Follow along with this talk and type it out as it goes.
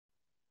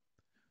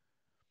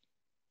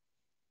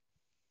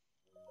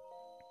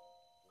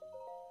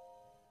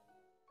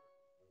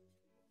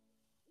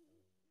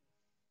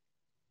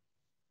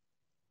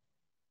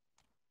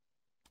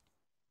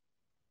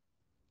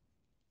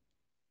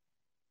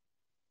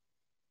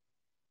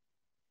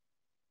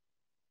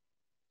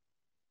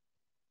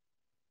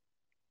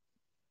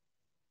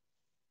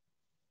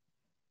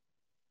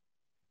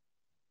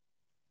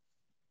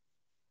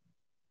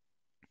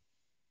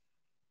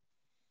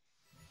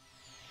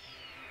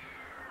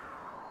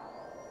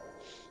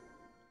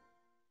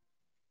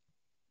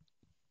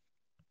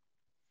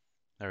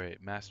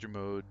Alright, Master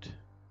Mode,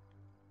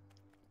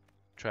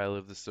 Trial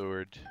of the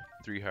Sword,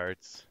 3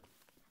 hearts,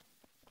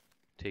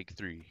 take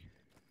 3.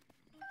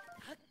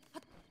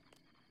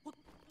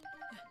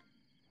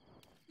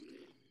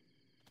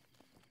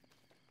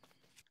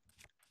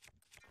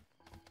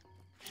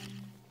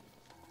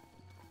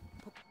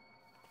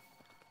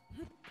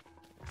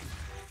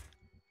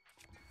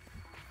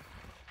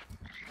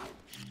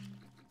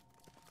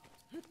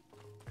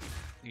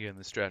 Again,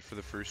 the strat for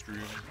the first room,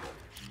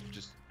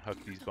 just huck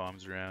these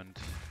bombs around.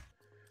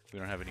 We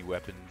don't have any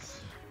weapons,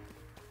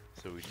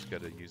 so we just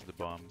gotta use the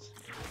bombs.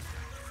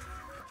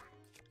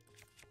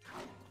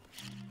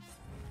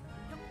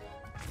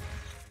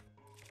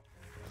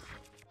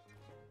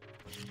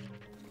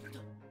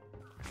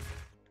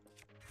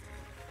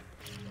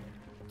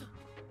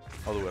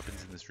 All the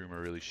weapons in this room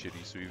are really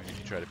shitty, so even if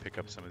you try to pick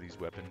up some of these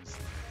weapons,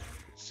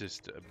 it's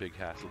just a big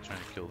hassle trying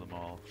to kill them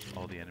all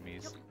the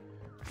enemies.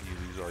 You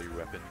lose all your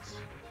weapons,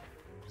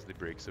 because they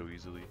break so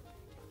easily.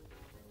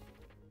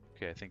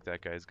 Okay, I think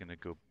that guy's gonna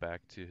go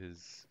back to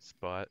his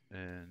spot,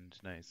 and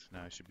nice,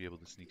 now I should be able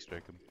to sneak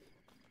strike him.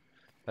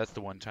 That's the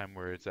one time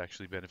where it's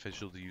actually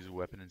beneficial to use a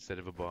weapon instead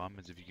of a bomb,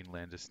 is if you can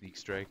land a sneak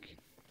strike.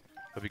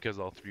 But because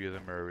all 3 of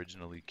them are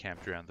originally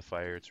camped around the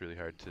fire, it's really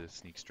hard to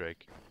sneak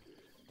strike.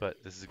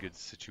 But this is a good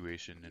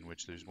situation in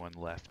which there's one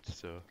left,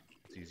 so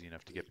it's easy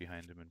enough to get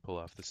behind him and pull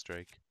off the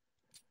strike.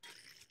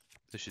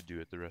 This should do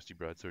it, the Rusty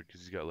Broadsword,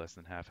 because he's got less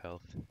than half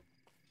health.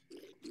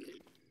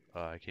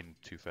 I came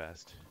too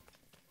fast.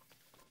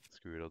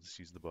 Screw it, I'll just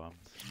use the bombs.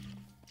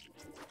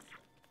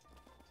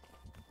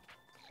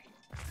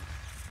 That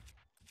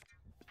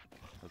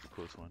was a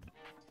close one.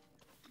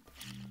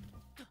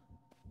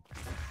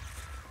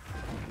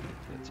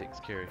 That takes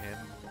care of him.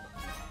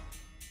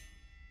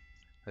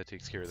 That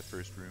takes care of the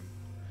first room.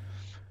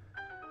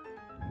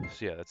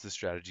 So yeah, that's the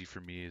strategy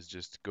for me, is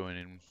just going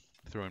in,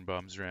 throwing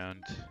bombs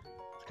around.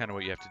 It's kind of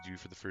what you have to do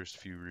for the first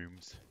few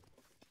rooms.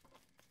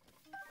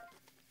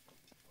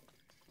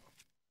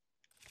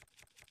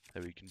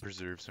 That way you can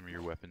preserve some of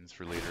your weapons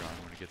for later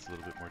on when it gets a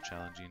little bit more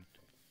challenging.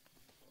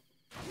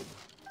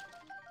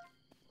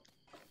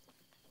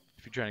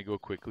 If you're trying to go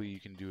quickly, you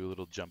can do a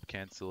little jump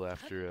cancel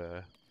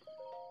after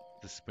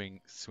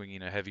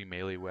swinging a heavy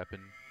melee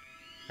weapon.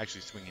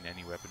 Actually, swinging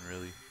any weapon,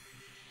 really.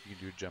 You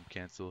can do a jump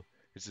cancel.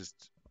 It's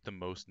just the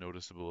most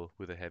noticeable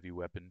with a heavy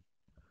weapon,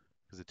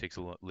 because it takes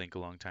Link a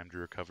long time to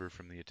recover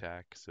from the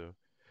attack. So you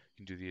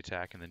can do the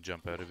attack and then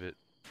jump out of it,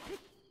 and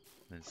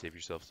then save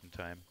yourself some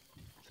time.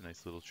 It's a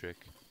nice little trick.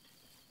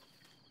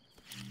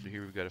 So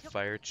here we've got a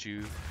Fire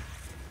Chew and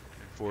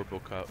 4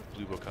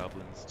 blue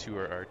bokoblins. 2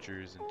 are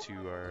archers and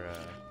 2 are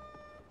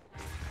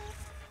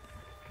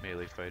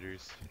melee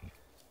fighters. I'm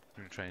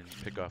gonna try and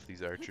pick off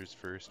these archers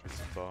first with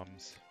some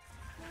bombs.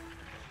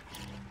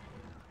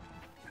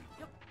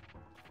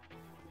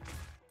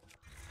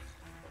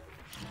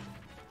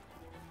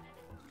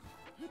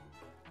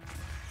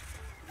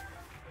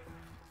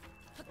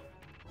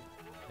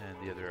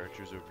 And the other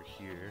archers over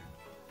here.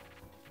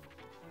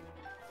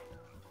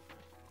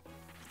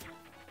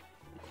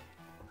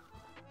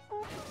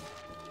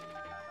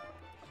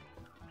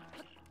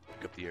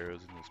 Pick up the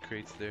arrows in those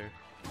crates there.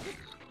 Alright,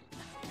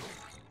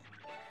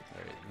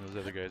 and those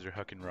other guys are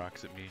hucking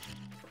rocks at me.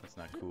 That's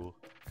not cool.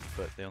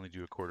 But they only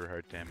do a quarter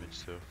heart damage,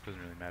 so it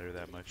doesn't really matter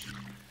that much.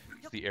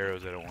 It's the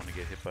arrows I don't want to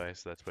get hit by,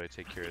 so that's why I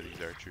take care of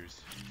these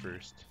archers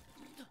first.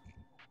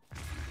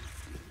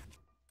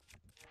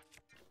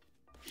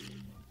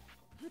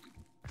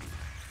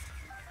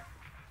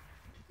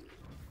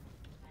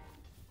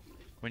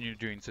 When you're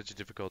doing such a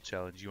difficult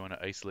challenge, you want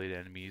to isolate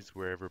enemies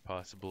wherever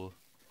possible,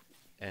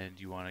 and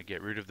you want to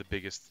get rid of the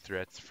biggest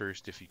threats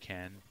first if you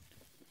can,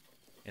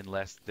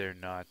 unless they're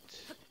not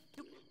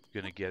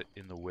gonna get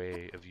in the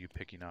way of you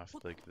picking off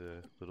like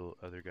the little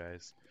other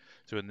guys.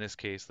 So in this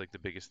case, like, the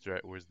biggest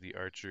threat was the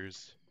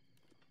archers,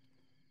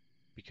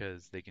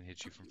 because they can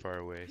hit you from far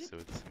away, so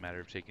it's a matter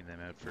of taking them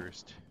out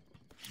first.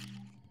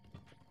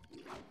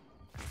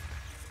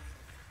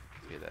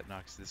 Okay, that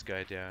knocks this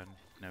guy down.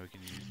 Now we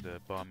can use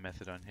the bomb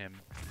method on him.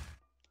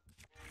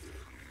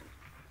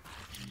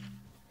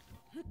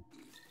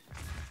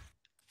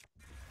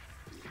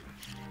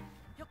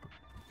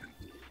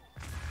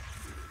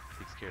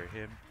 Takes care of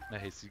him.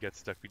 Nice, he got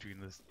stuck between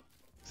the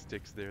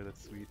sticks there,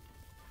 that's sweet.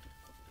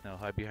 Now I'll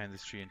hide behind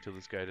this tree until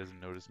this guy doesn't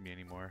notice me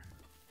anymore.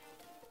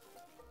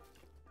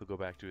 He'll go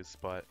back to his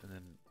spot, and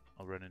then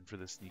I'll run in for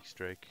the sneak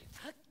strike.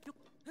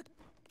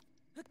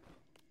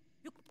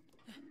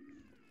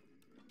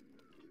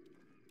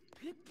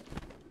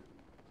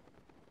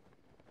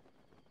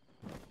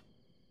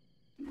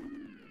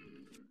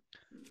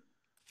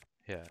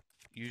 Yeah,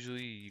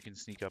 usually you can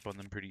sneak up on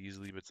them pretty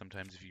easily, but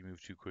sometimes if you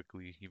move too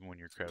quickly, even when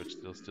you're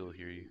crouched, they'll still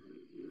hear you.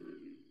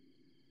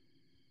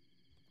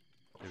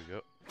 There we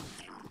go. I'm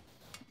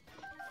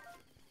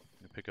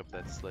gonna pick up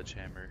that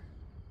sledgehammer.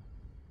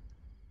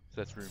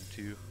 So that's room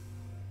 2.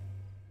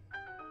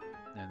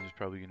 And there's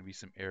probably gonna be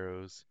some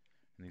arrows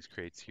in these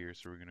crates here,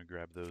 so we're gonna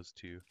grab those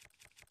too.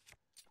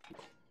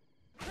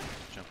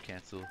 Jump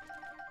cancel.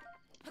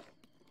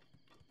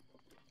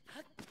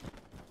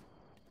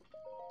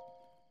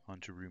 On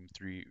to room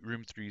 3.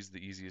 Room 3 is the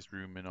easiest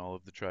room in all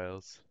of the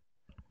trials.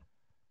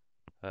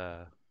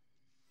 It's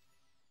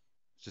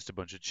just a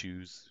bunch of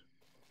chews.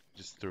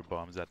 Just throw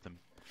bombs at them.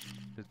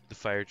 The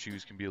fire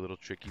chews can be a little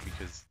tricky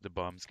because the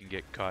bombs can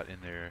get caught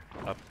in their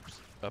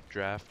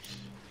updraft.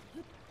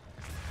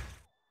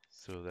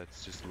 So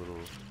that's just a little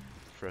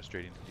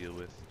frustrating to deal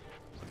with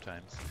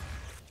sometimes.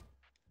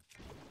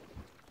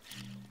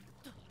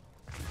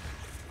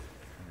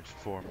 And there's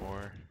 4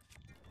 more.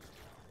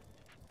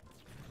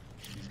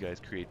 These guys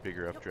create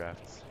bigger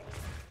updrafts.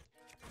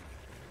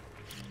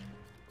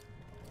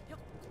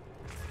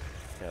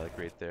 Yeah, like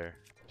right there.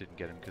 Didn't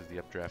get him because the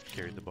updraft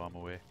carried the bomb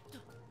away.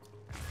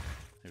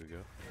 There we go.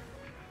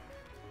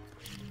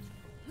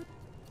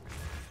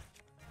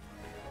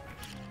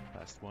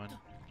 Last one.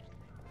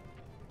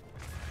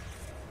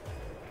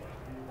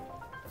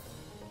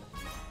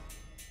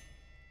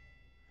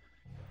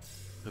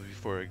 But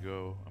before I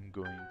go, I'm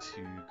going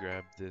to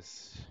grab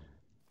this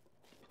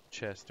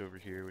chest over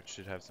here, which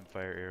should have some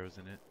fire arrows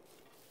in it.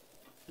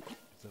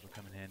 So that'll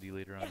come in handy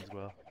later on as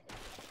well.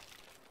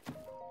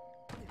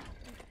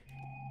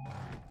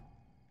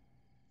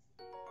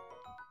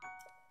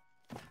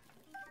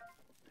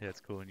 Yeah,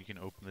 it's cool, and you can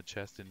open the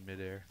chest in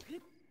midair.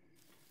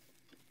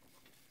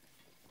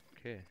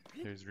 Okay,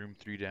 there's room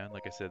 3 down.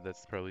 Like I said,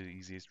 that's probably the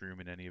easiest room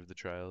in any of the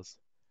trials.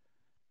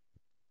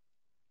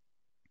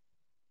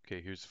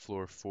 Okay, here's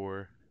floor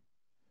 4.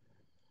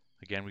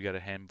 Again, we got a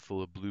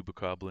handful of blue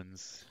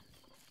bokoblins,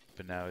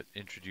 but now it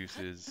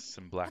introduces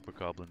some black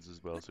bokoblins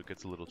as well, so it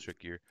gets a little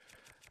trickier.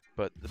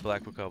 But the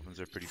black bokoblins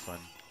are pretty fun,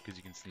 because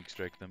you can sneak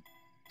strike them.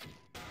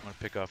 I'm going to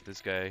pick off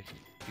this guy.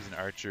 He's an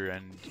archer,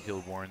 and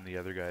he'll warn the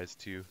other guys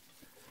too.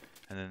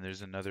 And then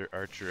there's another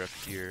archer up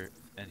here,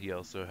 and he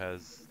also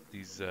has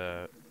these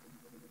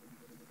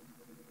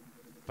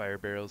fire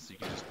barrels, so you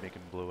can just make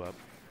him blow up.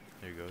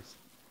 There he goes.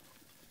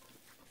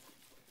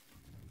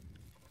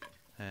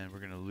 And we're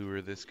going to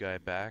lure this guy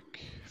back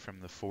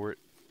from the fort,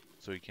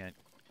 so he can't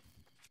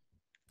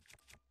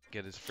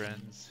get his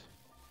friends.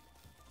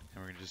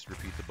 And we're going to just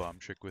repeat the bomb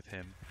trick with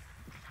him.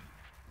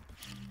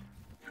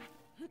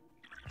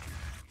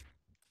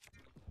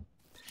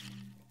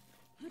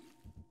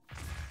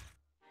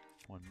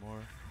 One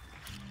more.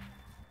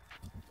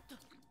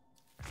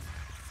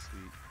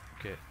 Sweet.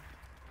 Okay.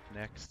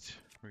 Next,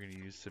 we're going to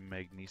use some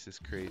magnesis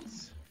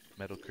crates,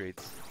 metal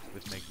crates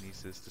with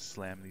magnesis to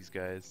slam these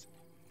guys.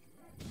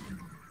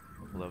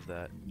 Love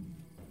that.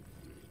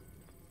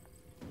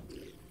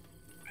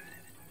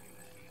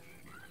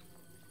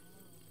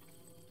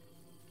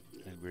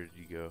 And where did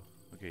he go?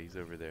 Okay, he's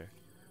over there.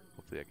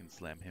 Hopefully I can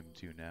slam him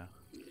too now.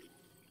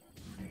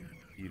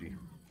 Beauty.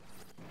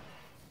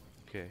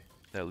 Okay,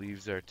 that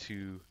leaves our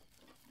 2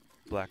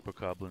 black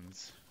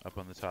bokoblins up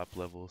on the top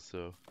level,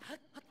 so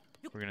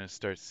we're gonna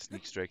start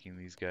sneak striking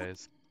these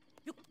guys.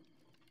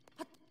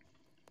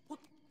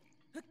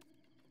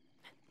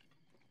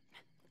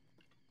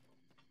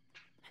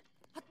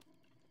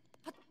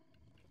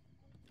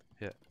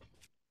 Yeah.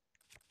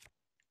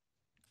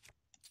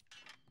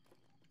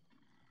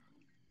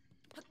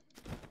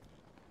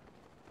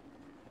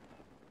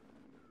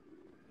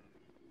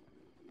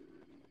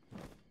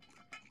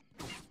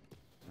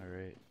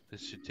 Alright,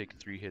 this should take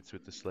 3 hits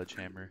with the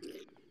sledgehammer.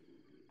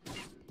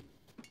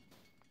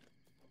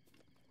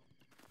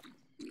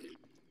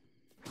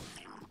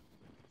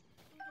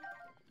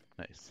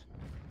 Nice.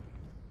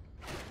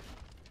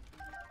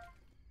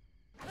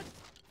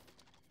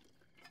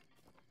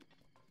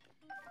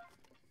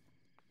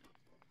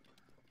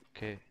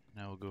 Okay,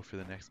 now we'll go for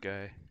the next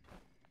guy.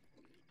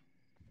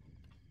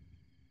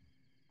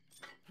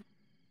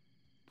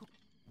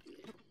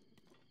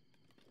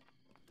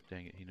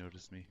 Dang it, he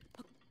noticed me.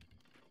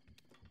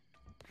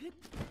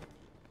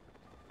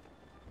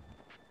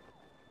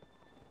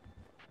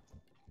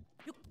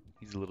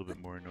 He's a little bit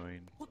more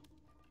annoying.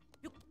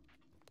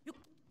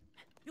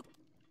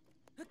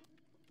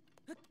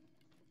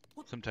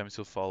 Sometimes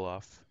he'll fall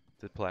off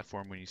the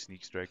platform when you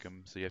sneak strike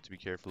him, so you have to be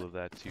careful of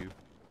that too.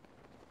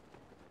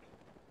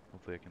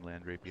 Hopefully I can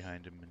land right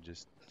behind him and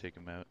just take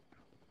him out.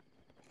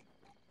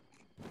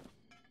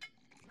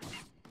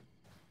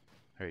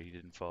 Alright, he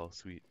didn't fall,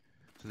 sweet.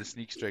 So the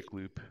sneak strike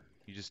loop,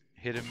 you just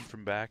hit him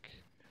from back,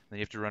 then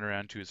you have to run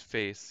around to his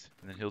face,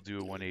 and then he'll do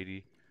a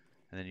 180,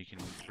 and then you can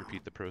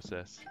repeat the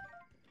process.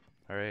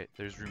 Alright,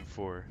 there's room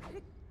 4.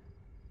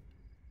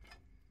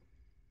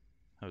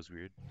 That was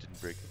weird,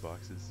 didn't break the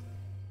boxes.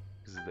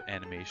 Because the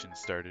animation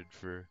started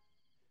for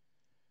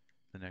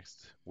the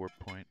next warp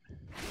point.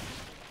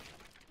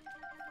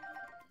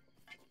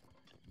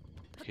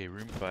 Okay,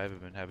 room 5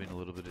 I've been having a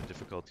little bit of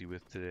difficulty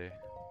with today.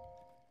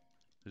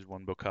 There's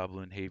one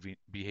bokoblin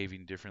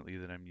behaving differently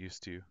than I'm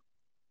used to.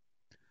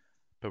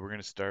 But we're going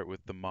to start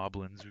with the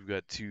moblins. We've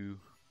got 2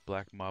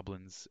 black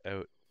moblins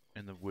out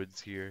in the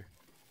woods here.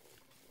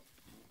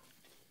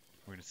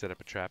 We're going to set up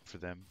a trap for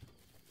them.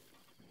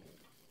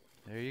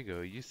 There you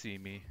go, you see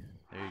me.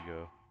 There you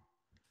go.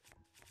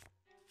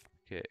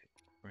 Okay,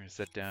 we're going to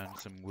set down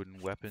some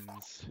wooden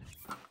weapons.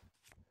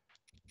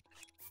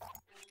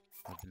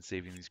 I've been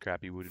saving these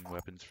crappy wooden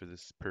weapons for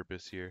this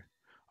purpose here.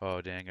 Oh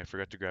dang, I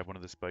forgot to grab one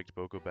of the spiked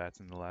Boko Bats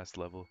in the last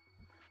level.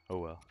 Oh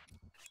well.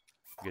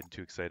 I'm getting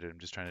too excited, I'm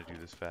just trying to do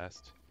this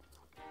fast.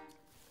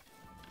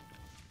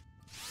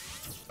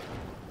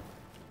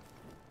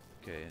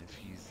 Okay, and if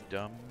he's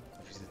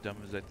as dumb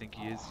as I think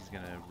he is, he's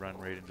gonna run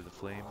right into the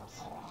flames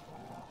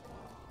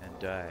and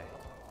die.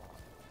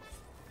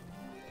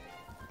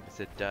 I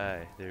said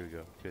die. There we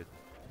go. Good.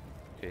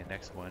 Okay,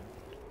 next one.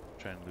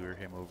 Try and lure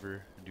him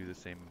over and do the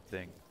same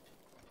thing.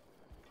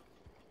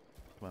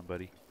 Come on,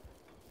 buddy.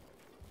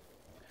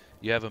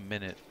 You have a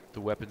minute.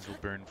 The weapons will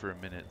burn for a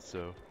minute,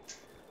 so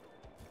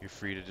you're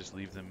free to just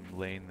leave them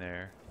laying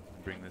there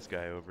and bring this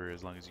guy over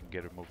as long as you can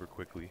get him over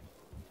quickly.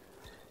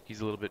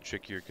 He's a little bit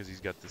trickier because he's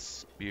got the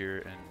spear,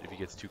 and if he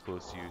gets too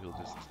close to you, he'll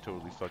just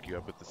totally fuck you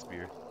up with the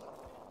spear.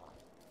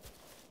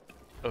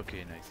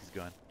 Okay, nice, he's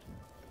gone.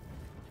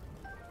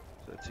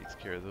 So that takes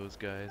care of those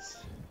guys.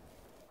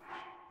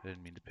 I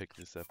didn't mean to pick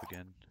this up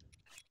again.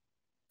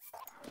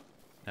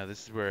 Now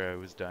this is where I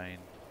was dying.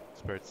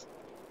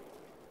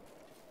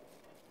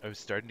 I was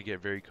starting to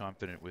get very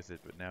confident with it,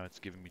 but now it's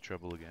giving me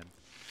trouble again.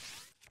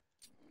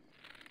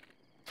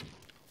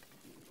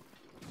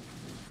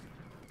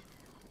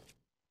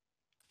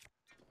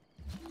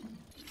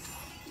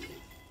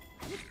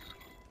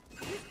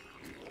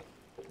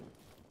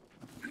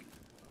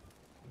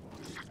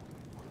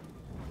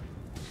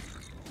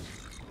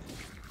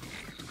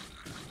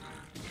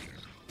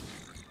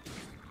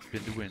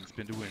 Spin to win,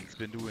 spin to win,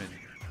 spin to win.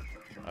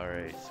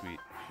 Alright, sweet.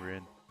 We're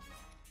in.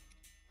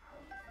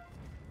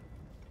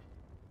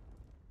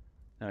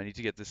 Now I need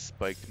to get this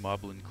spiked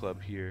Moblin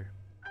Club here.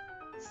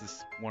 This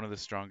is one of the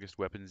strongest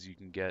weapons you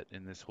can get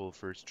in this whole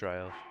first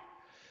trial.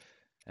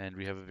 And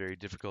we have a very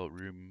difficult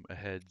room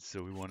ahead,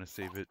 so we want to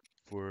save it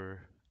for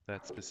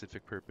that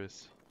specific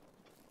purpose.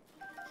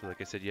 So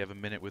like I said, you have a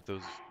minute with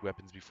those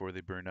weapons before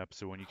they burn up,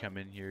 so when you come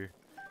in here,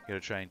 you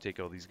gotta try and take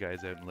all these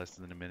guys out in less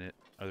than a minute.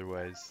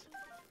 Otherwise,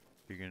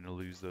 you're gonna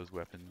lose those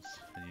weapons,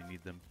 and you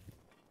need them.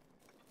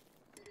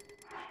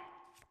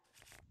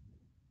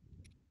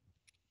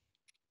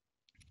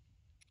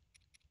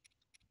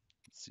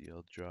 Let's see,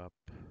 I'll drop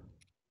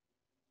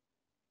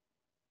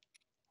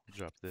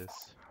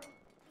this.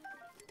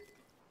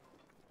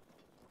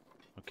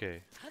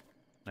 Okay,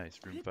 nice,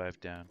 room 5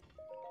 down.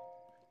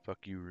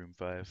 Fuck you, room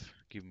 5,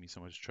 giving me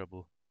so much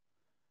trouble.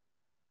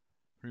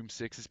 Room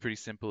 6 is pretty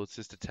simple, it's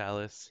just a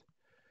Talus.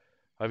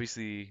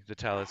 Obviously, the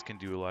Talus can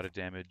do a lot of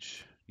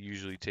damage,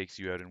 usually takes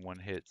you out in one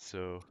hit,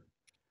 so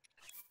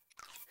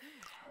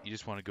you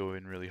just want to go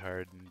in really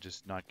hard and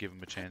just not give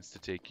him a chance to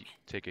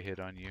take a hit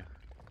on you.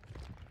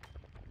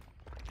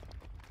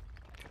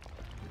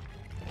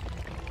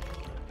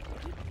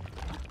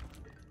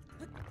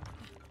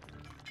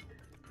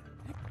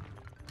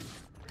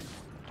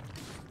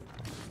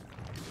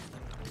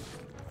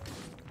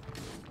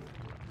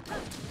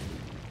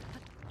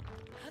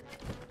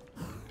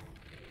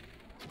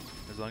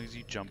 As long as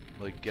you jump,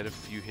 like get a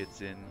few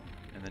hits in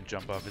and then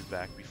jump off his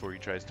back before he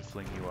tries to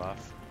fling you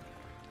off,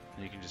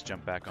 and you can just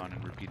jump back on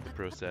and repeat the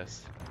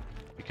process.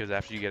 Because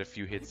after you get a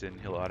few hits in,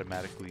 he'll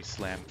automatically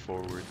slam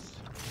forwards.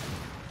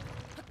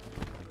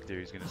 Like there,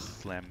 he's gonna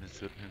slam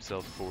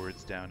himself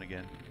forwards down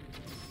again.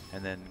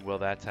 And then while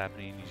that's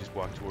happening, you just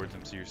walk towards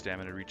him so your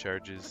stamina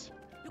recharges,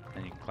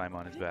 and you can climb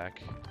on his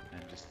back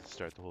and just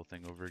start the whole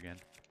thing over again.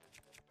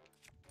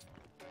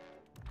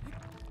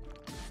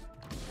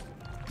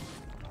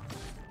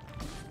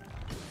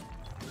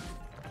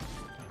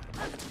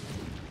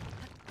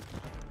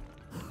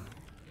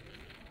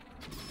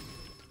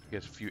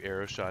 Get a few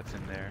arrow shots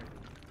in there,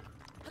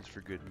 just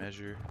for good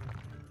measure.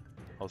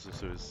 Also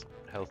so his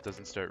health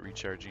doesn't start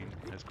recharging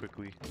as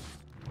quickly.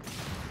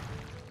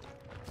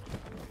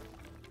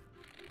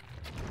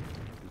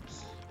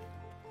 Oops.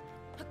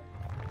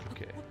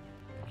 Okay.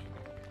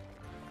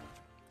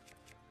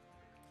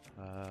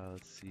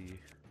 Let's see.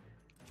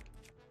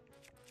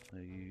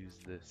 I'll use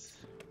this.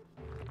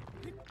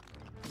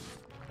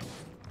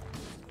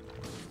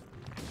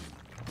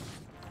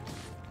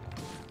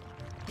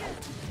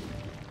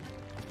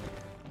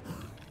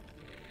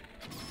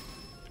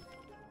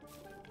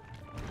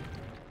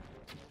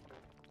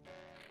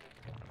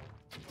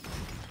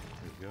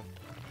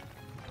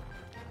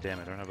 Damn,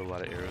 I don't have a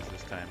lot of arrows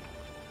this time.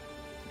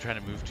 I'm trying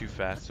to move too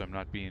fast, so I'm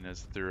not being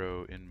as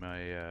thorough in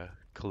my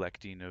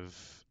collecting of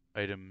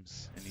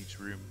items in each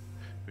room,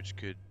 which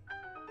could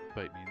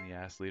bite me in the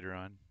ass later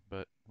on,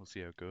 but we'll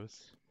see how it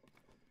goes.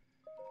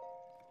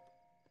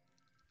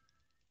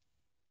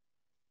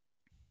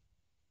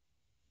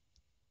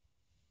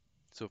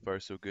 So far,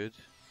 so good.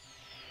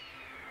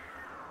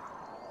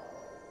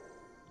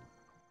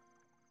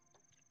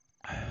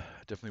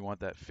 Definitely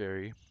want that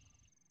fairy,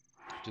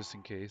 just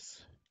in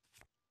case.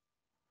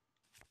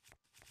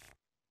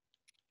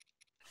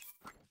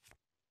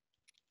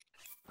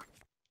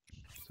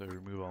 So I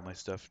remove all my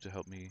stuff to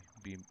help me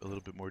be a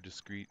little bit more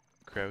discreet.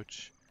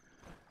 Crouch.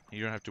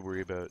 You don't have to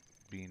worry about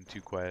being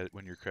too quiet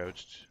when you're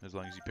crouched, as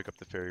long as you pick up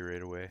the fairy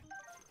right away.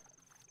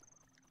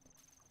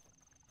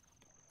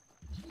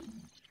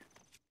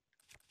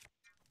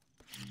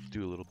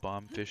 Do a little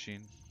bomb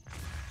fishing.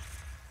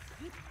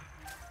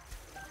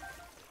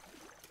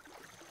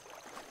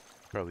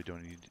 Probably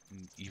don't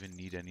even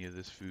need any of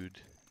this food.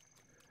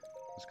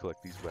 Let's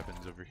collect these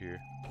weapons over here.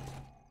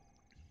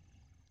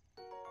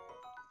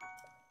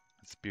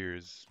 Spear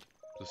is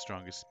the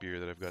strongest spear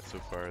that I've got so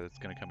far. That's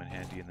going to come in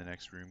handy in the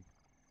next room.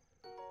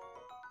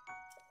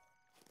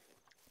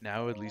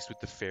 Now, at least with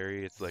the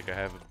fairy, it's like I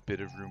have a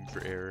bit of room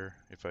for error.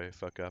 If I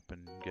fuck up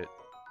and get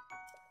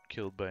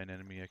killed by an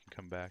enemy, I can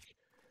come back.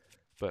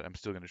 But I'm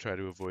still going to try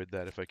to avoid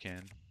that if I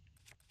can.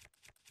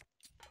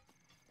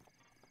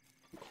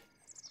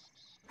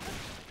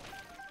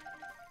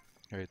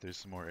 Alright, there's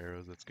some more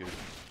arrows. That's good.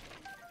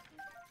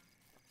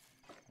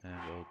 And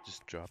I'll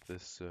just drop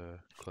this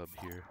club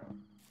here.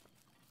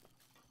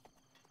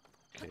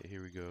 Okay,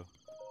 here we go.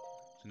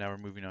 So now we're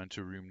moving on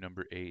to room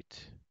number 8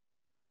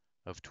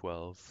 of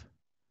 12.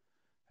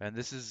 And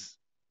this is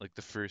like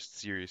the first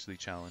seriously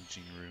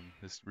challenging room.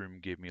 This room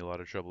gave me a lot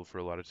of trouble for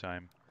a lot of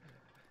time.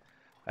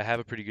 I have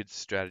a pretty good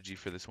strategy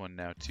for this one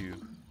now too,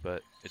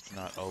 but it's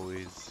not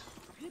always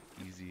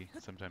easy.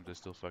 Sometimes I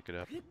still fuck it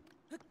up.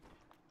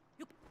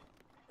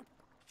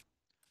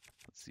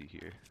 Let's see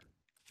here.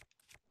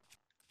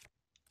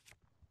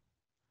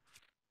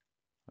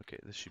 Okay,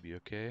 this should be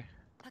okay.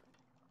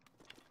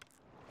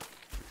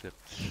 Except,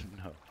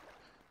 no.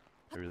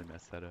 I really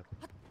messed that up.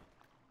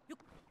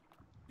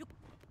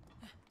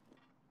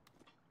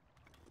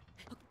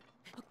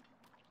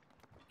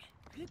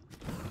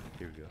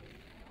 Here we go.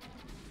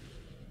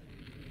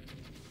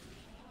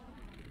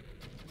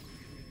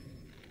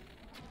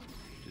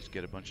 Just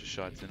get a bunch of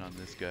shots in on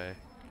this guy.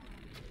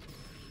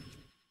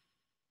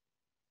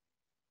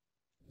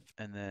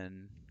 And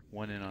then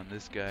one in on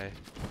this guy.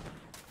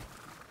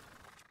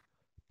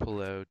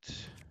 Pull out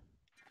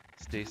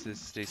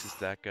stasis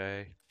that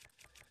guy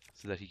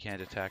so that he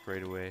can't attack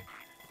right away.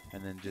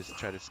 And then just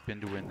try to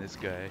spin to win this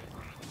guy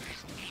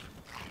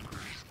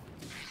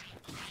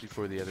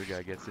before the other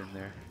guy gets in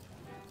there.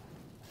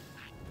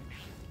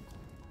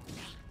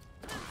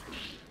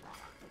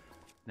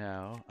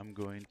 Now I'm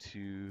going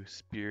to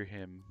spear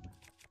him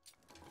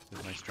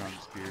with my strong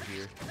spear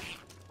here.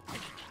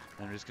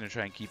 And I'm just going to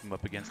try and keep him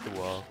up against the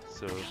wall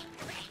so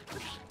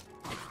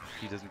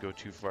he doesn't go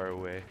too far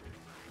away.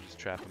 Just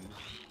trap him.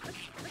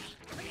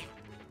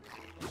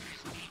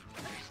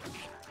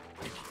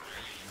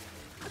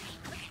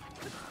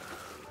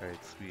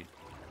 Alright, sweet.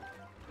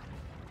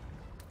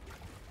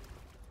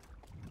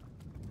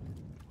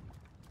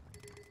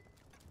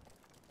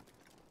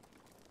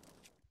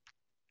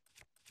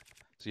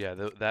 So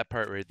yeah, that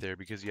part right there,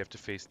 because you have to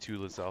face 2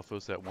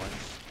 Lizalfos at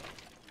once,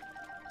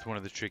 it's one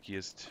of the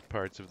trickiest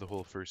parts of the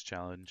whole first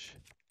challenge.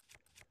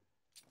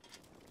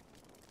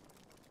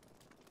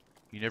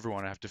 You never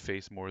want to have to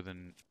face more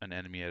than an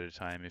enemy at a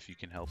time if you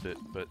can help it,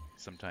 but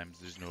sometimes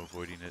there's no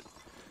avoiding it.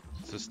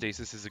 So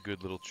stasis is a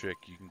good little trick.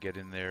 You can get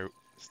in there,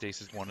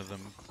 stasis one of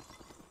them,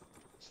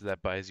 so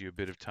that buys you a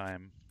bit of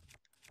time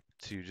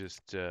to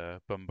just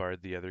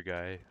bombard the other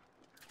guy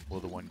while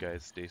the one guy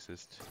is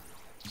stasised.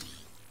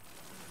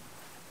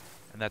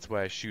 And that's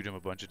why I shoot him a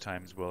bunch of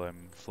times while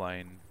I'm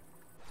flying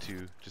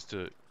too, just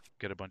to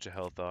get a bunch of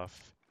health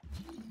off.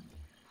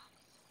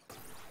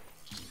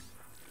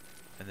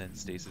 And then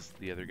stasis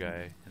the other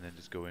guy, and then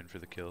just go in for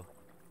the kill.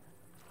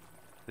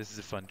 This is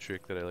a fun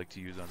trick that I like to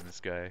use on this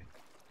guy,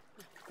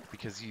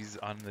 because he's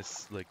on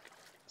this like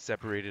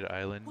separated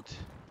island.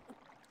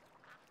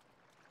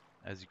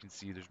 As you can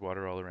see, there's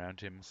water all around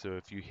him, so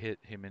if you hit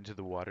him into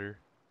the water,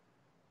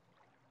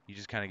 you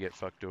just kind of get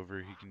fucked over.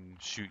 He can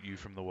shoot you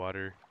from the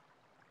water,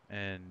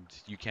 and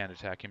you can't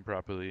attack him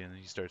properly, and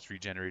then he starts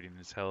regenerating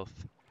his health,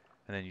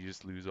 and then you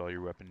just lose all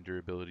your weapon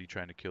durability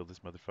trying to kill this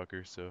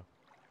motherfucker. So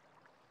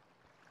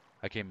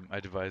I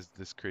devised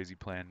this crazy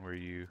plan where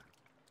you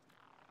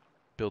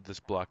build this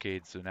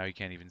blockade so now he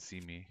can't even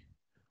see me.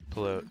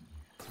 Pull out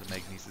the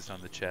magnesis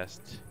on the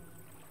chest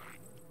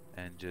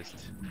and just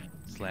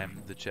slam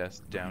the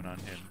chest down on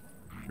him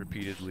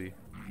repeatedly.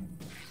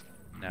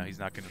 Now he's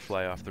not going to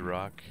fly off the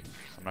rock.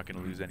 I'm not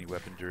going to lose any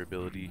weapon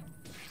durability.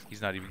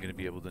 He's not even going to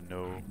be able to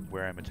know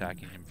where I'm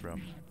attacking him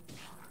from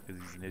because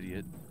he's an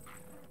idiot.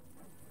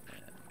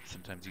 And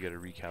sometimes you got to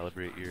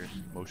recalibrate your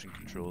motion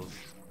controls.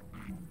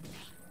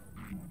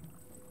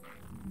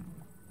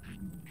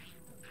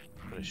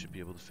 But I should be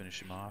able to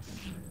finish him off.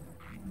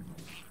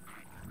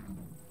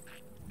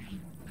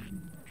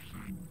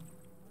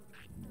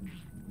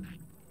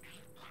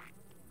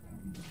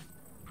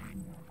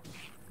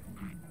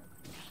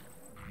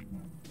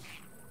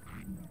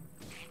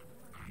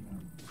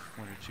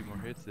 One or two more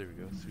hits, there we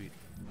go, sweet.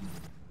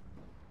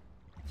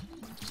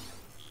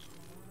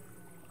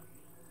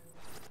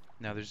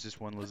 Now there's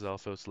just one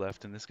Lizalfos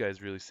left, and this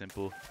guy's really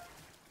simple.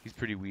 He's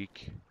pretty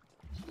weak.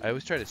 I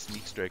always try to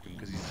sneak strike him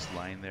because he's just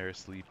lying there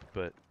asleep,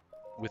 but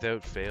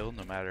without fail,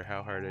 no matter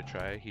how hard I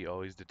try, he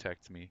always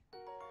detects me.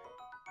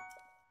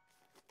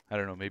 I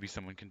don't know, maybe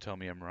someone can tell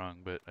me I'm wrong,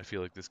 but I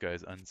feel like this guy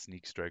is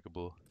unsneak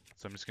strikeable.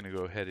 So I'm just going to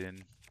go head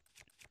in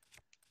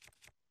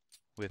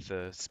with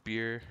a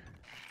spear.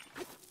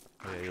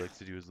 Yeah, he likes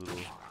to do his little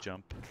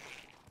jump.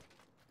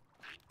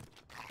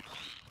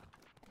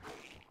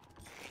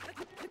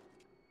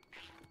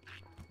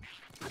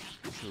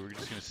 So we're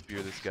just gonna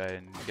spear this guy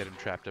and get him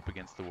trapped up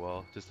against the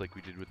wall, just like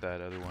we did with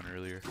that other one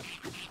earlier.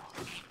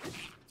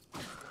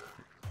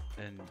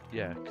 And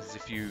yeah, because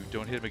if you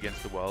don't hit him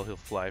against the wall, he'll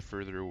fly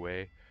further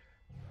away,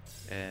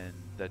 and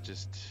that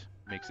just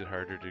makes it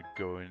harder to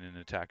go in and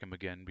attack him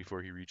again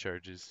before he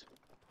recharges.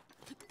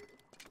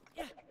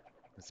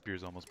 The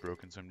spear's almost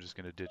broken, so I'm just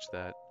gonna ditch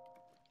that.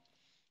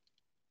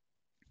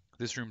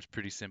 This room's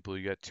pretty simple.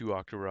 You got 2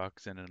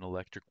 Octorocks and an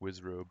electric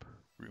Wizrobe,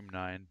 room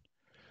 9.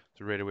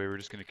 So right away we're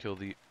just gonna kill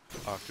the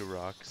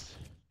Octorocks.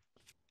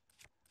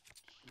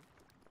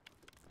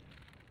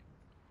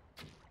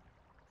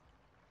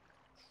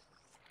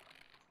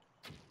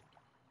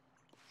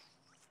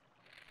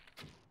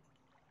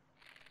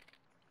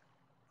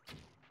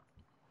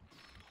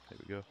 There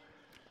we go.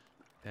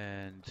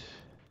 And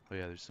oh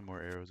yeah, there's some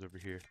more arrows over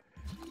here.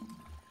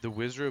 The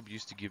Wizrobe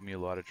used to give me a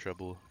lot of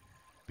trouble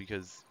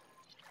because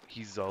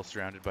he's all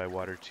surrounded by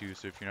water too,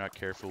 so if you're not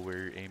careful where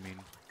you're aiming,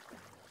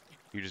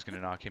 you're just going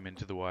to knock him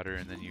into the water,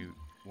 and then you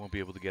won't be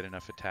able to get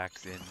enough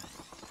attacks in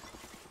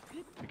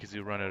because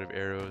he'll run out of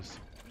arrows,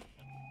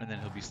 and then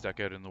he'll be stuck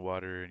out in the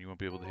water and you won't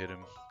be able to hit him.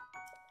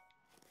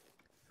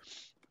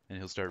 And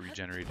he'll start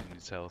regenerating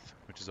his health,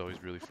 which is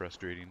always really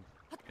frustrating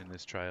in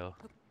this trial.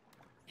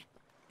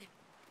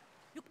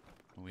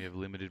 When we have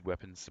limited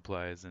weapons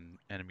supplies and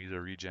enemies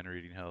are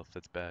regenerating health,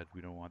 that's bad.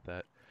 We don't want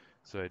that.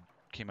 So I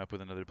came up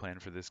with another plan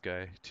for this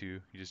guy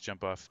too. You just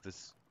jump off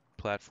this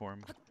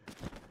platform,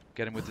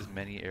 get him with as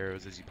many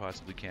arrows as you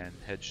possibly can,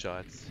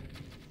 headshots.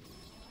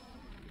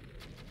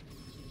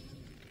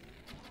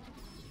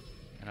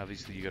 And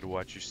obviously you gotta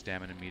watch your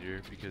stamina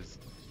meter, because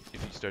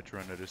if you start to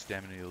run out of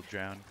stamina, you'll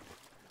drown.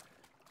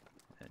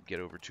 And get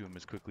over to him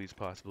as quickly as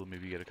possible.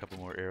 Maybe get a couple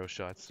more arrow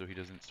shots so he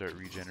doesn't start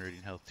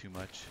regenerating health too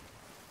much.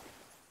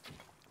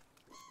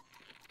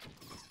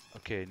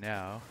 Okay,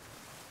 now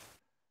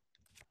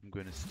I'm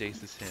going to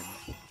stasis him,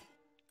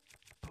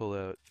 pull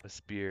out a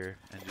spear,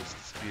 and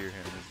just spear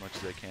him as much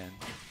as I can.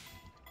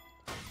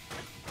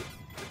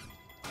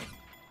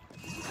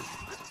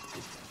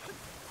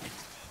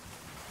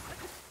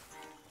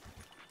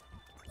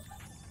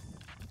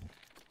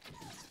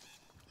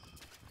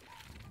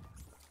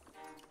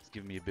 It's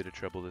giving me a bit of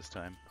trouble this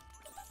time.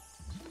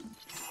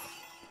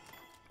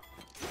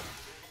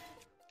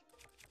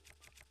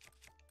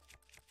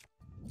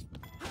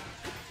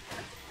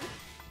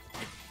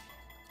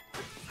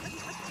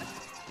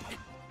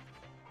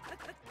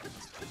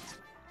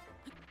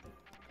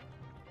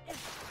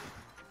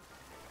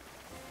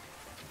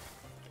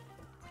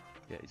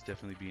 Yeah, he's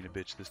definitely being a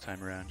bitch this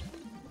time around,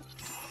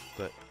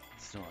 but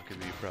it's still not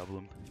going to be a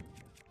problem.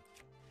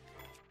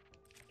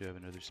 Do have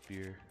another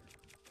spear.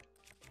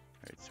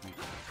 Alright, sweet.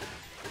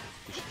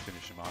 This should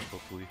finish him off,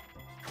 hopefully.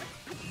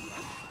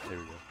 There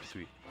we go,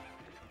 sweet.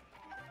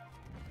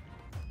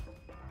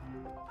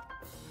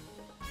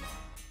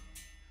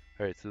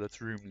 Alright, so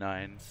that's room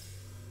 9.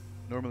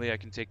 Normally I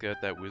can take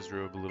out that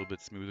Wizrobe a little bit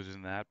smoother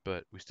than that,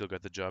 but we still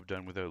got the job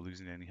done without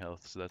losing any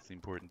health, so that's the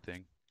important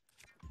thing.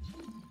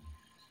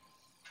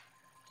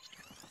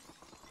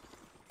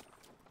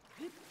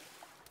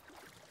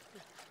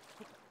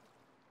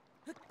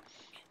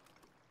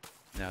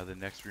 Now the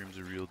next room's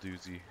a real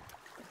doozy.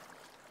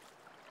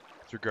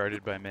 It's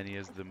regarded by many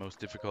as the most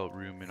difficult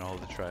room in all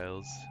the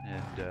trials,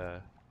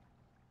 and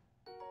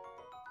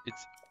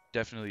it's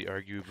definitely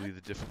arguably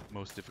the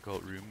most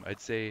difficult room.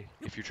 I'd say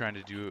if you're trying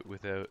to do it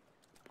without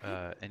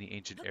any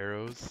ancient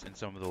arrows in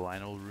some of the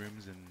Lionel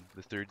rooms in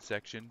the 3rd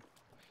section,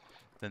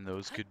 then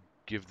those could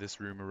give this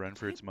room a run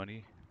for its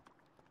money.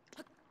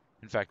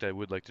 In fact, I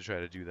would like to try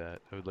to do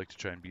that. I would like to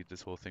try and beat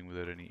this whole thing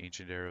without any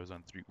ancient arrows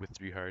on with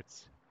 3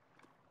 hearts.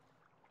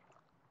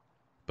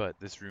 But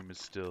this room is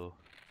still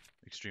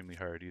extremely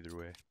hard either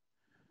way.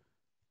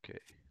 Okay,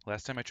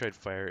 last time I tried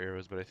fire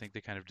arrows, but I think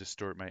they kind of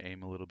distort my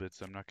aim a little bit,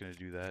 so I'm not going to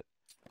do that.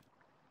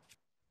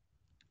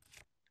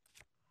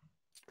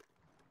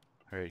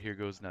 Alright, here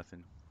goes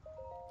nothing.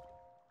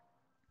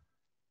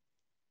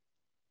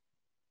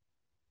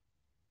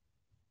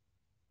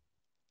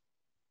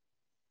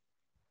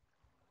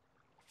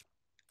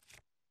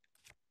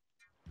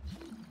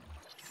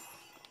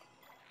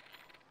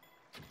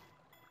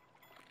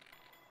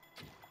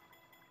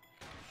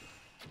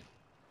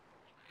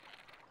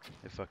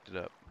 I fucked it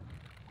up.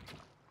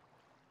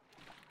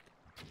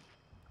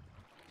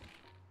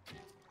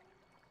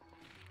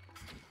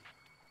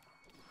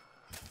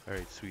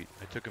 Alright, sweet.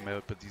 I took him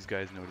out, but these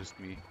guys noticed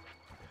me.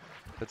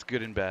 That's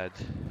good and bad.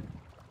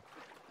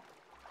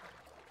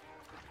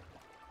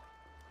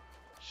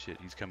 Shit,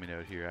 he's coming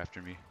out here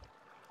after me.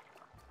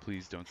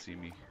 Please don't see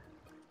me.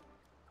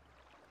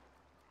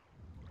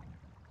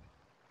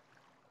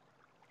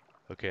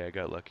 Okay, I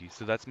got lucky.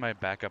 So that's my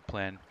backup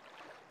plan.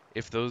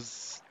 If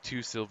those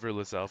 2 silver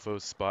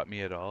Lizalfos spot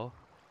me at all,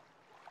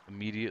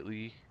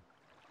 immediately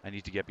I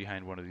need to get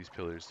behind one of these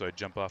pillars. So I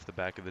jump off the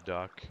back of the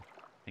dock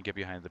and get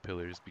behind the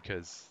pillars,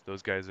 because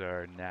those guys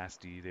are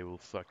nasty. They will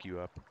fuck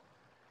you up.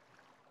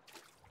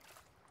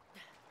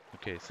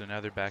 Okay, so now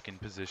they're back in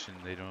position.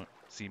 They don't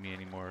see me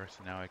anymore,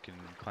 so now I can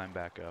climb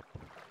back up.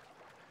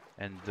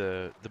 And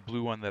the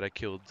blue one that I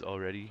killed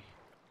already,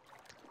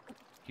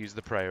 he's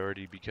the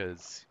priority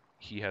because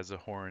he has a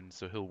horn,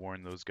 so he'll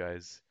warn those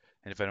guys.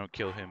 And if I don't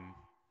kill him,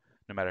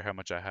 no matter how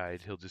much I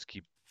hide, he'll just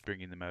keep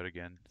bringing them out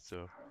again.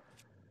 So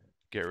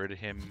get rid of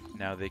him.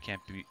 Now they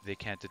can't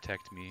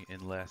detect me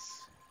unless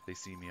they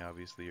see me,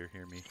 obviously, or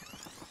hear me.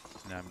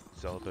 So now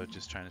it's all about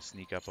just trying to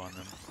sneak up on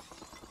them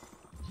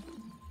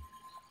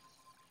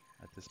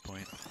at this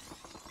point.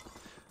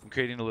 I'm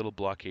creating a little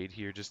blockade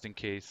here just in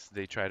case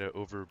they try to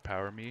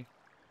overpower me.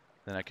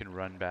 Then I can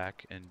run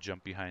back and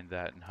jump behind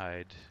that and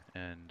hide,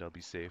 and I'll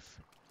be safe.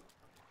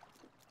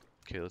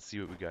 Okay, let's see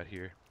what we got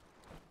here.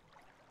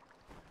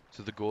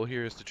 So the goal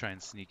here is to try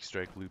and sneak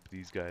strike loop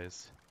these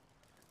guys.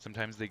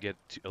 Sometimes they get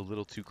a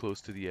little too close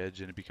to the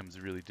edge and it becomes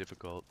really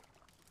difficult.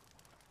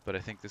 But I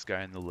think this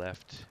guy on the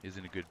left is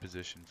in a good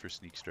position for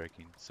sneak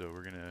striking, so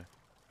we're gonna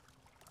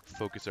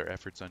focus our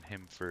efforts on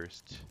him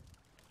first.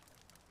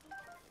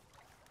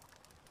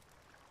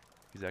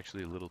 He's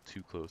actually a little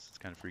too close, it's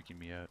kind of freaking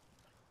me out.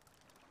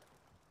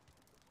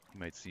 He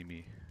might see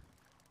me,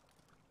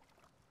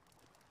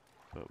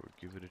 but we'll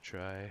give it a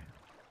try.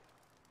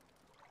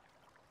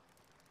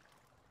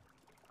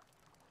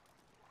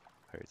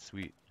 Alright,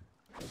 sweet.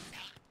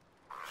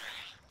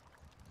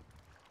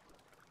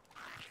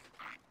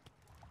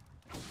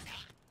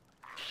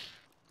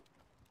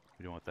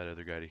 We don't want that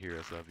other guy to hear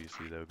us,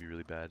 obviously, that would be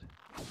really bad.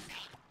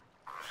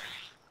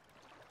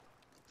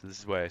 So this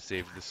is why I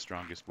saved the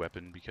strongest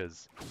weapon,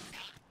 because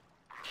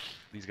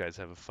these guys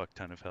have a fuck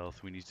ton of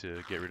health. We need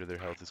to get rid of their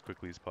health as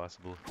quickly as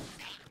possible.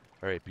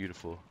 Alright,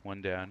 beautiful.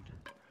 One down.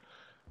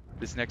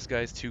 This next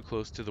guy's too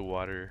close to the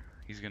water.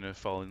 He's gonna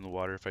fall in the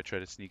water if I try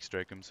to sneak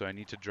strike him, so I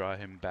need to draw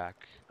him back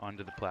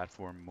onto the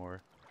platform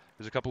more.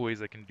 There's a couple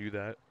ways I can do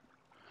that.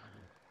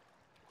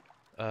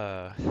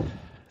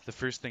 The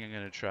first thing I'm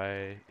gonna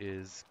try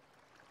is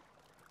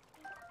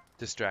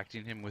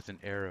distracting him with an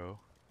arrow.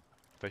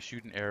 If I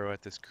shoot an arrow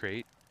at this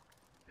crate,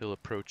 he'll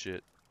approach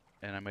it,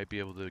 and I might be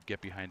able to get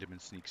behind him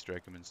and sneak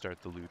strike him and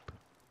start the loop.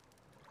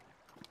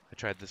 I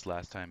tried this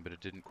last time, but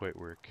it didn't quite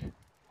work.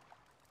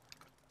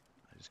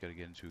 I just gotta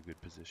get into a good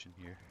position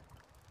here.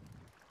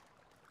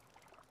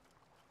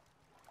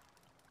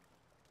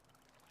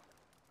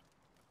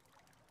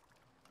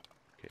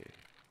 Okay.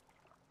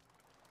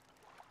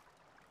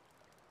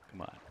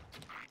 Come on.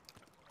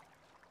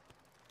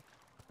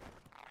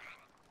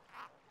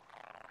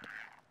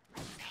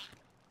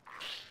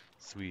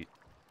 Sweet.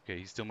 Okay,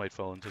 he still might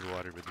fall into the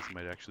water, but this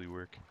might actually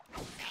work.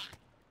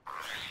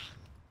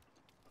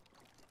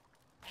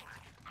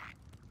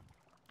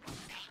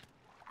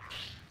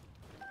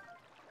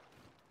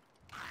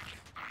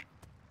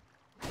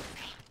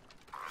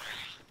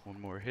 One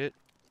more hit,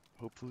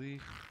 hopefully.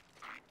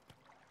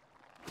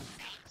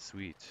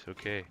 Sweet.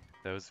 Okay,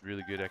 that was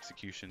really good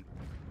execution.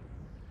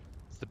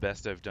 It's the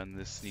best I've done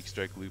this sneak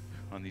strike loop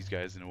on these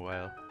guys in a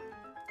while.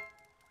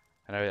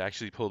 And I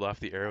actually pulled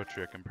off the arrow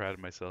trick. I'm proud of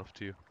myself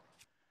too.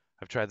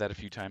 I've tried that a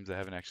few times. I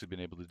haven't actually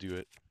been able to do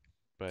it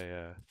by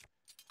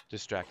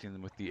distracting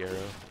them with the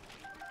arrow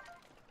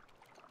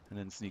and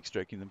then sneak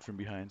striking them from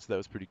behind. So that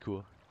was pretty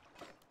cool.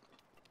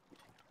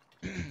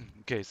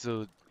 Okay,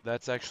 so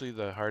that's actually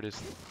the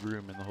hardest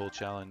room in the whole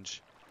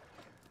challenge.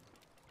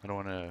 I don't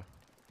want to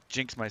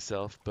jinx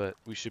myself, but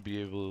we should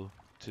be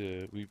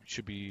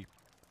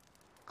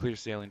clear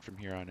sailing from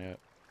here on out.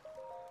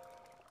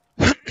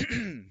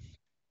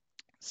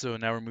 So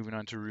now we're moving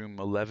on to room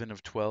 11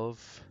 of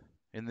 12.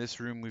 In this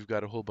room we've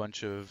got a whole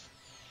bunch of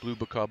blue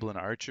bokoblin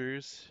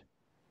archers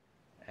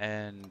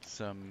and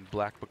some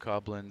black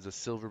bokoblins, a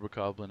silver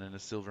bokoblin and a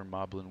silver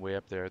moblin way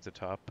up there at the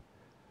top.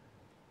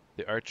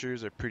 The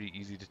archers are pretty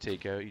easy to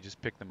take out. You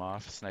just pick them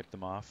off, snipe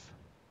them off.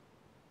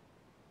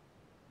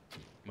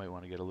 Might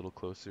want to get a little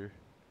closer.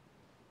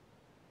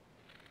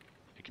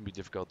 It can be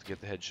difficult to get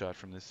the headshot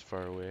from this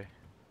far away.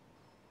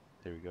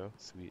 There we go,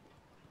 sweet.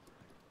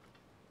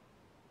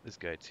 This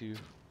guy too.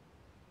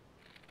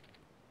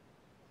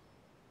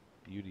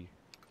 Beauty.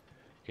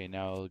 Okay,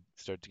 now I'll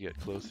start to get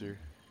closer.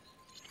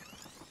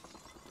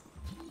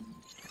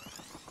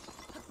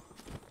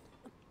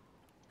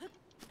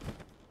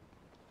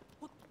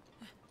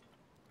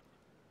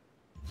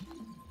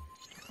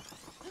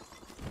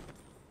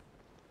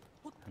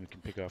 And we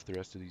can pick off the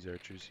rest of these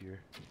archers here.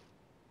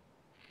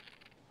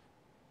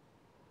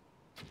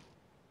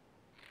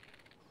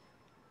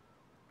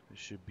 There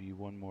should be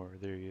one more.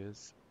 There he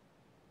is.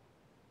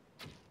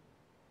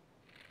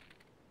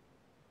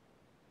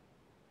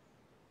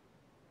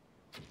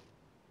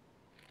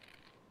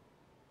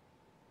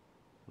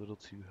 A little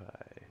too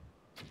high.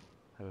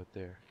 How about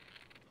there?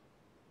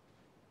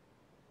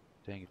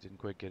 Dang, it didn't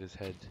quite get his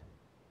head.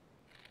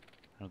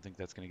 I don't think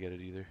that's gonna get it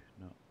either.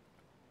 No.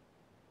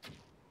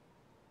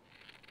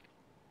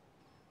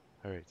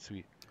 Alright,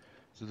 sweet.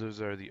 So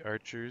those are the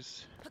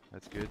archers.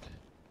 That's good.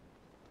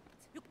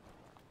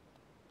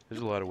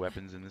 There's a lot of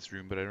weapons in this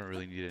room, but I don't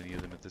really need any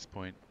of them at this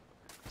point.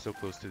 So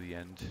close to the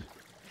end.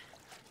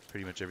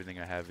 Pretty much everything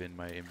I have in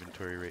my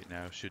inventory right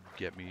now should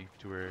get me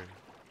to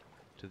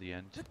the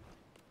end.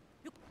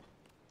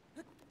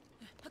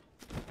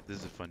 This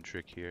is a fun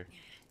trick here.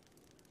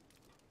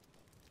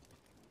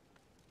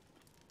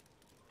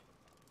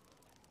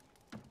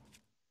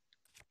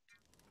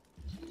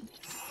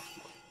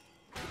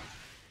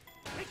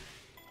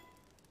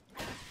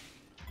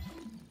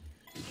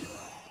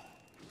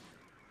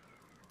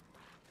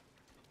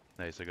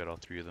 Nice, I got all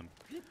 3 of them.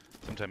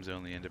 Sometimes I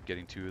only end up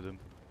getting 2 of them.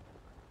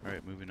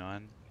 Alright, moving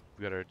on.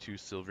 We got our 2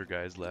 silver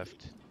guys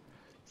left.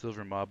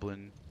 Silver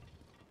Moblin,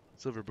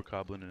 Silver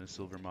Bokoblin, and a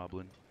Silver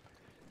Moblin.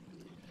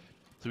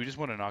 So we just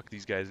want to knock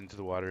these guys into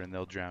the water and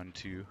they'll drown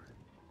too.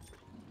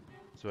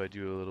 So I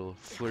do a little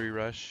flurry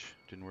rush.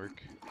 Didn't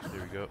work.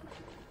 There we go.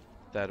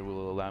 That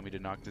will allow me to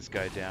knock this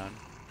guy down.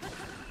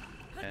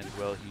 And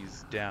while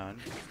he's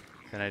down,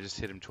 then I just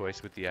hit him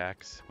twice with the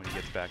axe when he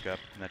gets back up,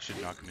 and that should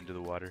knock him into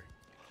the water.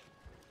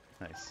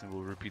 Nice, and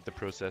we'll repeat the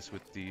process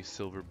with the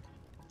silver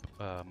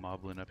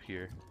moblin up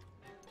here.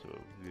 So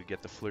we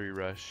get the flurry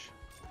rush.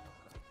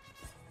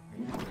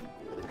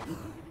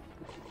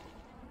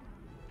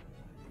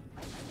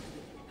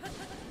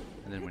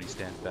 And then when he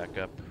stands back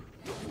up,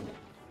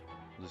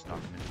 we'll just knock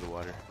him into the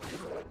water.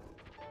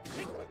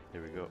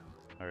 There we go.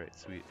 Alright,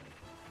 sweet.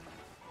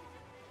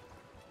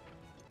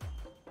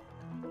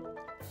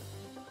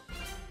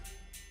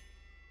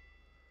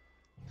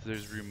 So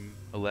there's room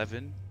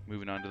 11.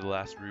 Moving on to the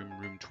last room,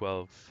 room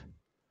 12.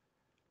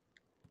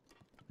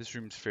 This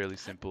room's fairly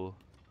simple.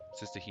 It's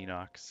just a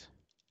Hinox.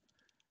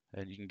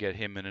 And you can get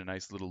him in a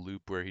nice little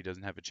loop where he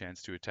doesn't have a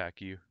chance to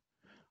attack you.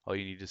 All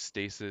you need is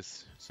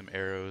stasis, some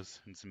arrows,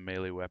 and some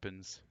melee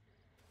weapons.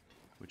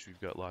 Which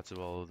we've got lots of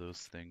all of those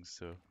things,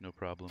 so no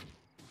problem.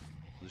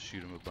 We'll just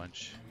shoot him a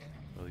bunch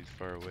while he's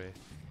far away.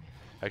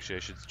 Actually, I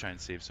should try and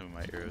save some of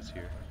my arrows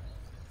here.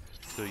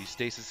 So you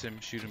stasis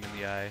him, shoot him in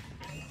the eye.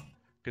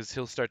 Because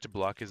he'll start to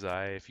block his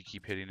eye if you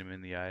keep hitting him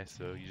in the eye,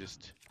 so you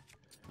just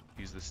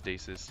use the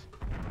stasis.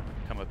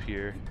 Come up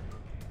here.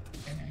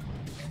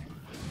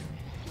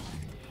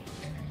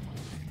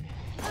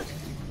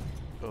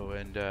 Oh,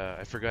 and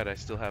I forgot I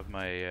still have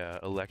my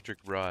electric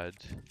rod.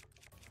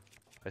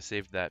 I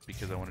saved that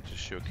because I wanted to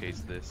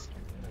showcase this.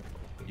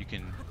 You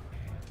can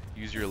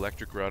use your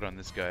electric rod on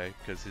this guy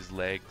because his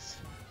legs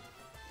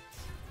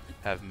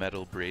have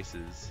metal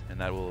braces,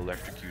 and that will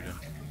electrocute him,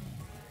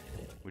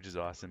 which is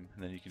awesome.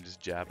 And then you can just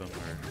jab him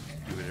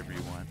or do whatever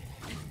you want.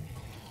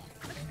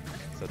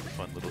 So that's a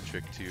fun little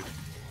trick too.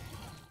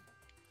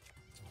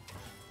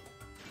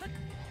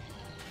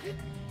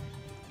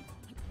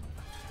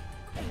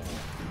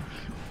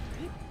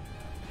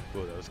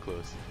 Whoa, that was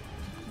close.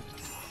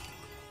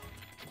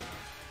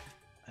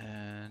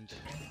 And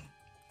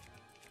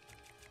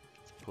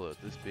let's pull out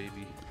this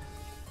baby.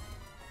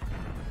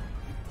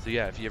 So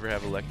yeah, if you ever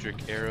have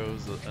electric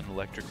arrows, an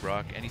electric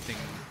rock, anything,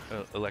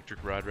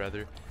 electric rod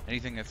rather,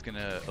 anything that's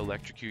gonna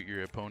electrocute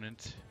your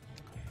opponent,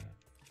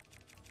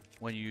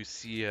 when you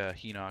see a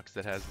Hinox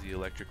that has the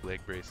electric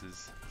leg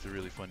braces, it's a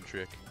really fun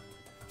trick.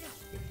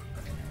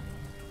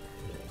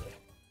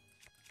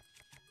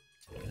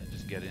 And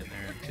just get in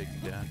there and take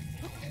him down.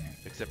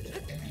 Except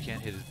you can't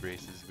hit his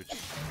braces, which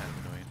is kind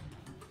of annoying.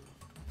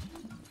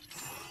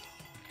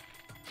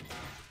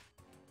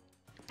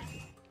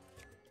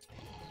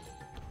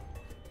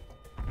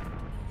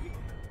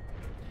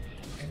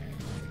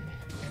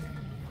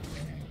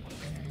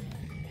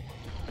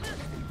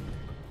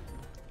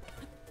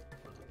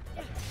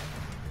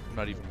 I'm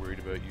not even worried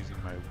about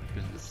using my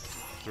weapons,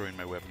 throwing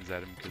my weapons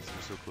at him, because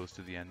we're so close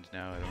to the end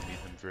now. I don't need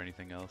them for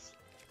anything else.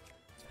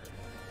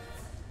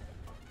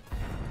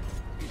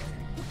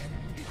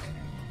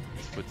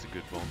 His foot's a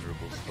good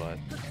vulnerable spot,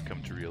 I've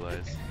come to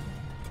realize.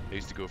 I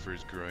used to go for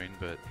his groin,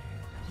 but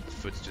his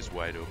foot's just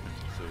wide open,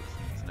 so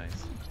it's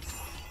nice.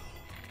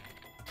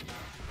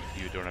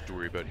 You don't have to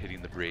worry about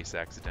hitting the brace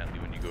accidentally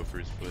when you go for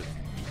his foot.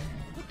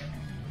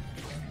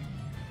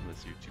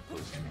 Unless you're too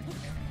close to him.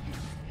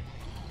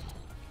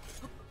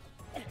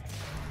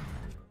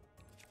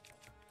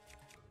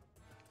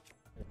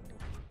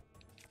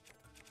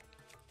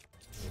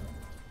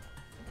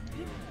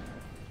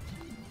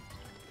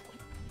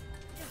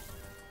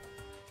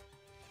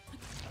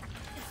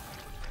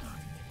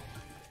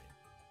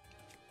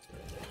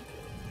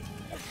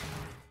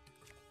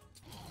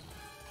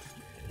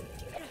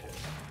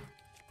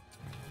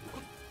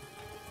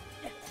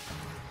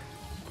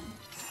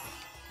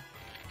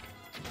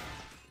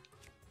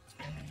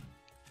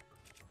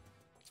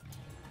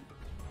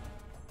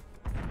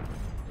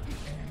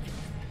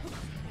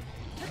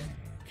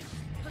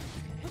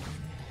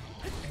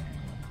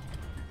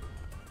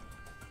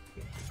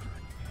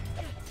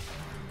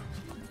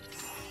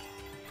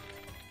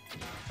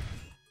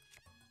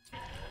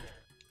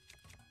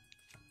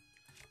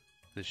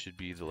 This should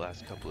be the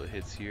last couple of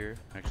hits here.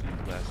 Actually,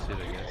 the last hit,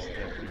 I guess.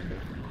 Yeah,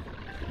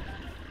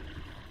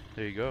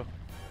 there you go.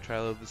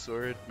 Trial of the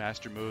Sword,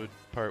 Master Mode,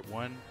 Part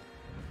 1.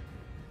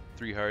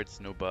 3 hearts,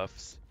 no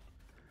buffs.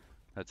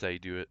 That's how you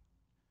do it.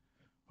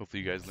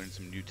 Hopefully you guys learned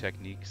some new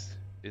techniques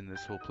in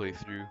this whole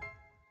playthrough.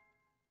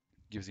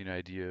 Gives you an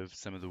idea of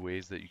some of the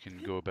ways that you can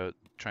go about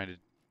trying to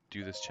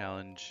do this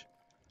challenge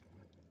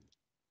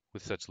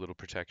with such little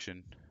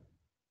protection.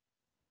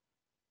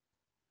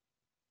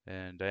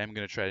 And I am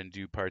going to try and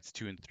do parts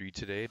 2 and 3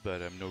 today,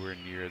 but I'm nowhere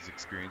near as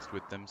experienced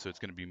with them, so it's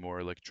going to be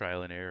more like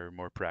trial and error,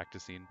 more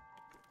practicing.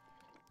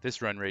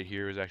 This run right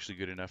here is actually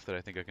good enough that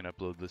I think I can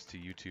upload this to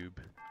YouTube.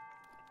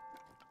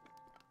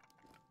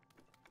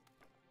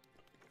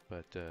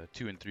 But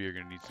 2 and 3 are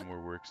going to need some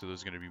more work, so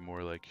those are going to be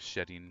more like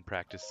shedding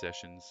practice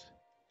sessions.